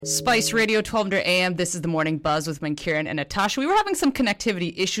Spice Radio 1200 AM. This is the Morning Buzz with Kieran and Natasha. We were having some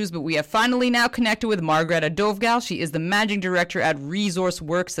connectivity issues, but we have finally now connected with Margareta Dovgal. She is the Managing Director at Resource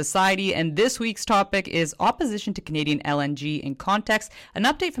Works Society, and this week's topic is opposition to Canadian LNG in context, an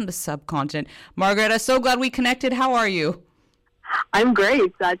update from the subcontinent. Margareta, so glad we connected. How are you? I'm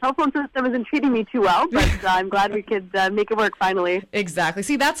great. Telephone system isn't treating me too well, but I'm glad we could make it work finally. Exactly.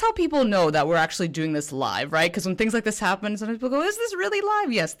 See, that's how people know that we're actually doing this live, right? Because when things like this happen, sometimes people go, is this really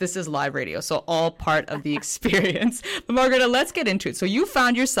live? Yes, this is live radio. So all part of the experience. But Margareta, let's get into it. So you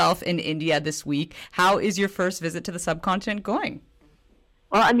found yourself in India this week. How is your first visit to the subcontinent going?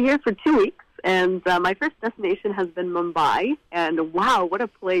 Well, I'm here for 2 weeks, and my first destination has been Mumbai. And wow, what a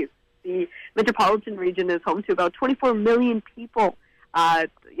place. The metropolitan region is home to about 24 million people,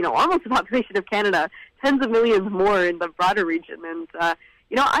 almost the population of Canada, tens of millions more in the broader region. And,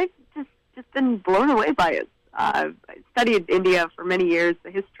 I've just been blown away by it. I studied India for many years,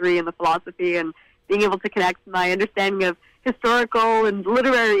 the history and the philosophy, and being able to connect my understanding of historical and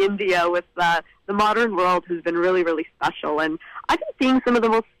literary India with the modern world has been really, really special. And I've been seeing some of the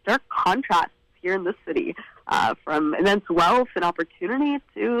most stark contrasts here in this city, from immense wealth and opportunity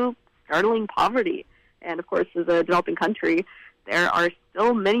to startling poverty. And of course, as a developing country, there are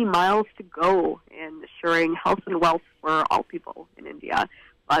still many miles to go in assuring health and wealth for all people in India.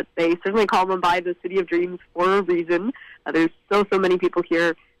 But they certainly call Mumbai the city of dreams for a reason. There's so many people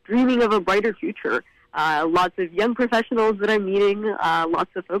here dreaming of a brighter future. Lots of young professionals that I'm meeting,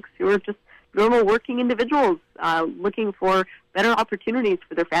 lots of folks who are just normal working individuals looking for better opportunities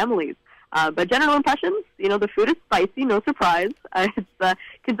for their families. But general impressions, the food is spicy, no surprise. It's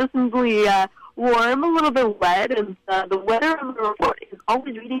consistently warm, a little bit wet, and the weather on the report is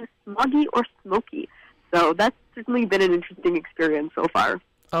always reading smoggy or smoky. So that's certainly been an interesting experience so far.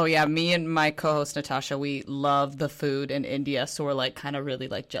 Oh, yeah. Me and my co-host, Natasha, we love the food in India, so we're kind of really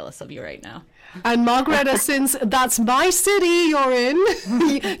jealous of you right now. And Margareta, since that's my city you're in,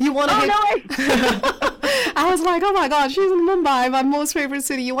 you want to I was like, oh my God, she's in Mumbai, my most favorite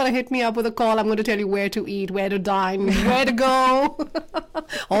city. You want to hit me up with a call. I'm going to tell you where to eat, where to dine, where to go.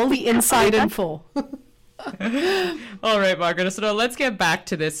 All the inside info. All right, Margaret. So now let's get back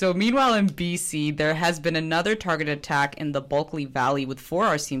to this. So meanwhile in BC, there has been another targeted attack in the Bulkley Valley with 4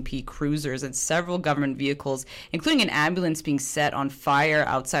 RCMP cruisers and several government vehicles, including an ambulance being set on fire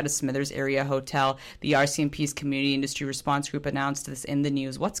outside a Smithers area hotel. The RCMP's Community Industry Response Group announced this in the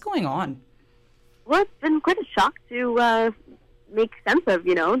news. What's going on? Well, it's been quite a shock to make sense of.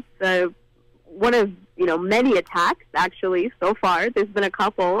 It's one of many attacks actually so far. There's been a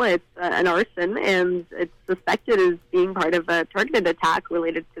couple. It's an arson, and it's suspected as being part of a targeted attack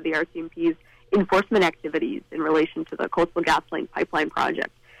related to the RCMP's enforcement activities in relation to the Coastal GasLink pipeline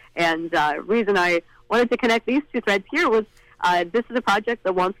project. And reason I wanted to connect these two threads here was this is a project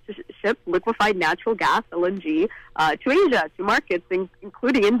that wants to ship liquefied natural gas, LNG, to Asia, to markets,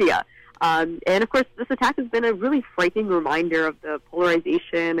 including India. And of course, this attack has been a really frightening reminder of the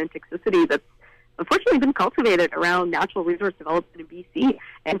polarization and toxicity that's unfortunately been cultivated around natural resource development in BC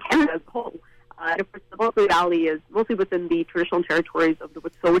and Canada as a whole. And of course, the Bulkley Valley is mostly within the traditional territories of the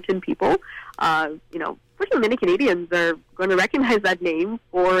Wet'suwet'en people. Fortunately, many Canadians are going to recognize that name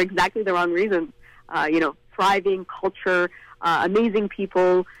for exactly the wrong reasons. Thriving culture, amazing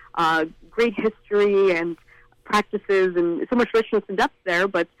people, great history and practices, and so much richness and depth there.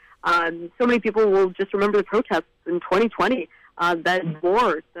 But so many people will just remember the protests in 2020. That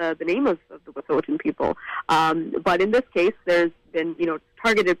bore the name of the Wet'suwet'en people. But in this case, there's been,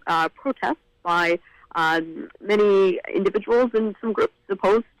 targeted protests by many individuals and some groups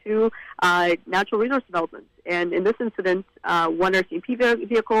opposed to natural resource development. And in this incident, one RCMP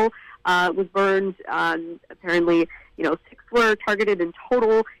vehicle was burned. Apparently, 6 were targeted in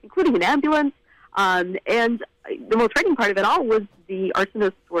total, including an ambulance. And the most frightening part of it all was the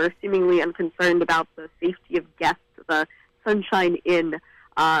arsonists were seemingly unconcerned about the safety of guests, the Sunshine Inn.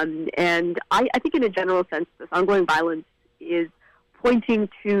 And I think in a general sense, this ongoing violence is pointing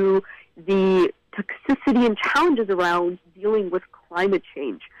to the toxicity and challenges around dealing with climate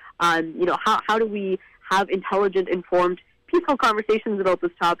change. How do we have intelligent, informed, peaceful conversations about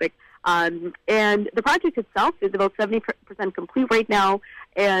this topic? And the project itself is about 70% complete right now.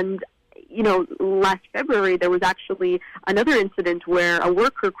 And last February, there was actually another incident where a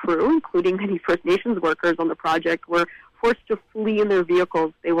worker crew, including many First Nations workers on the project, were forced to flee in their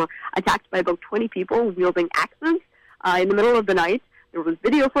vehicles. They were attacked by about 20 people wielding axes in the middle of the night. There was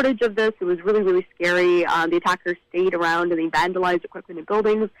video footage of this. It was really, really scary. The attackers stayed around and they vandalized equipment and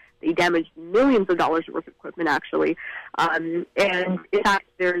buildings. They damaged millions of dollars worth of equipment, actually. And in fact,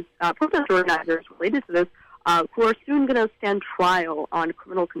 there's protest organizers related to this who are soon going to stand trial on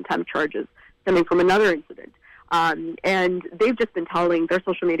criminal contempt charges stemming from another incident. And they've just been telling their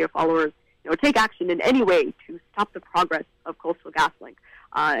social media followers, take action in any way to stop the progress of Coastal GasLink.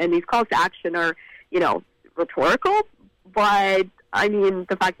 And these calls to action are, rhetorical, but I mean,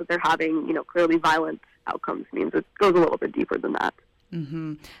 the fact that they're having, clearly violent outcomes means it goes a little bit deeper than that.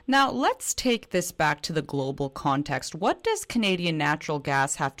 Mm-hmm. Now, let's take this back to the global context. What does Canadian natural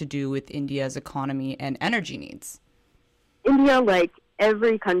gas have to do with India's economy and energy needs? India, like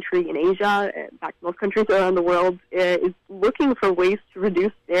every country in Asia, in fact, most countries around the world, is looking for ways to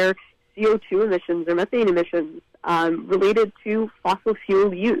reduce their CO2 emissions or methane emissions related to fossil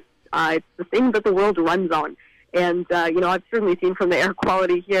fuel use. It's the thing that the world runs on. And, I've certainly seen from the air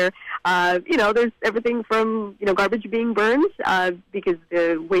quality here, there's everything from, garbage being burned because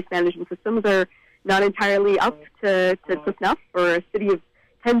the waste management systems are not entirely up to snuff for a city of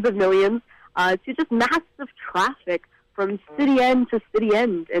tens of millions, to just massive traffic from city end to city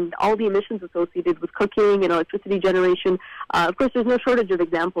end and all the emissions associated with cooking and electricity generation. Of course, there's no shortage of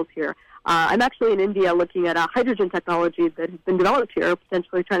examples here. I'm actually in India looking at a hydrogen technology that has been developed here,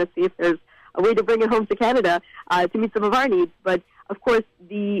 potentially trying to see if there's a way to bring it home to Canada to meet some of our needs. But, of course,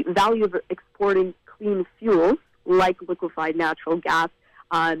 the value of exporting clean fuels, like liquefied natural gas,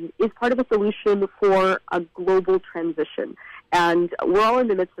 is part of a solution for a global transition. And we're all in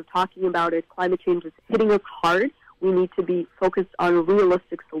the midst of talking about it. Climate change is hitting us hard. We need to be focused on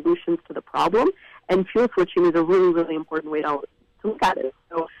realistic solutions to the problem. And fuel switching is a really, really important way to look at it.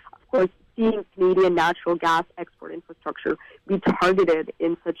 So, of course, seeing Canadian natural gas export infrastructure be targeted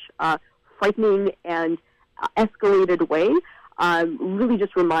in such a frightening and escalated way really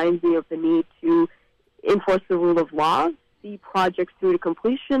just reminds me of the need to enforce the rule of law, see projects through to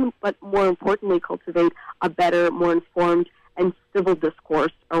completion, but more importantly, cultivate a better, more informed and civil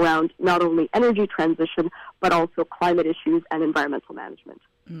discourse around not only energy transition, but also climate issues and environmental management.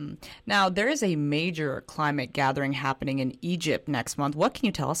 Now, there is a major climate gathering happening in Egypt next month. What can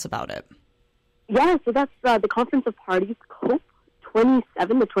you tell us about it? Yeah, so that's the Conference of Parties, COP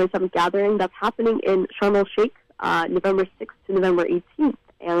 27, the 27th gathering that's happening in Sharm el-Sheikh, November 6th to November 18th.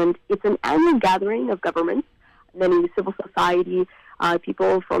 And it's an annual gathering of governments, many civil society,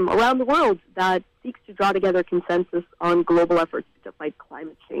 people from around the world that seeks to draw together consensus on global efforts to fight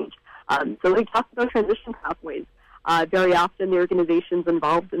climate change. So they talk about transition pathways. Very often the organizations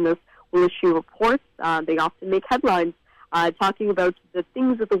involved in this will issue reports. They often make headlines talking about the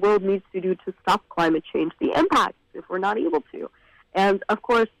things that the world needs to do to stop climate change, the impacts if we're not able to. And, of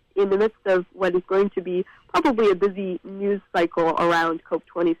course, in the midst of what is going to be probably a busy news cycle around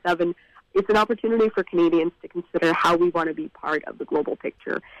COP27, it's an opportunity for Canadians to consider how we want to be part of the global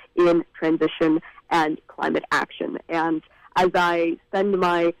picture in transition and climate action. And as I spend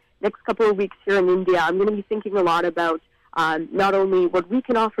my next couple of weeks here in India, I'm going to be thinking a lot about not only what we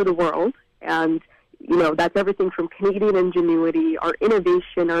can offer the world, and, that's everything from Canadian ingenuity, our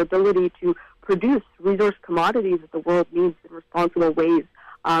innovation, our ability to produce resource commodities that the world needs in responsible ways.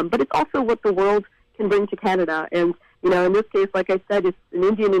 But it's also what the world can bring to Canada. And, in this case, like I said, it's an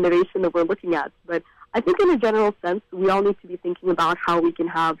Indian innovation that we're looking at. But I think in a general sense, we all need to be thinking about how we can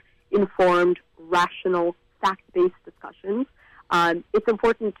have informed, rational, fact-based discussions. It's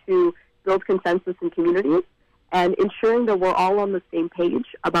important to build consensus in communities, and ensuring that we're all on the same page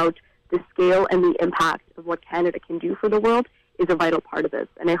about the scale and the impact of what Canada can do for the world is a vital part of this.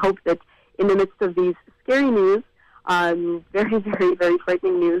 And I hope that in the midst of these scary news, very, very, very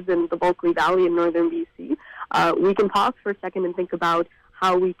frightening news in the Bulkley Valley in northern BC, we can pause for a second and think about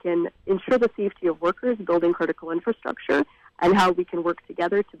how we can ensure the safety of workers building critical infrastructure, and how we can work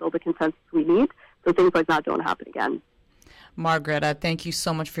together to build the consensus we need so things like that don't happen again. Margareta, thank you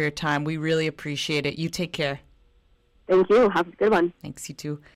so much for your time. We really appreciate it. You take care. Thank you. Have a good one. Thanks, you too.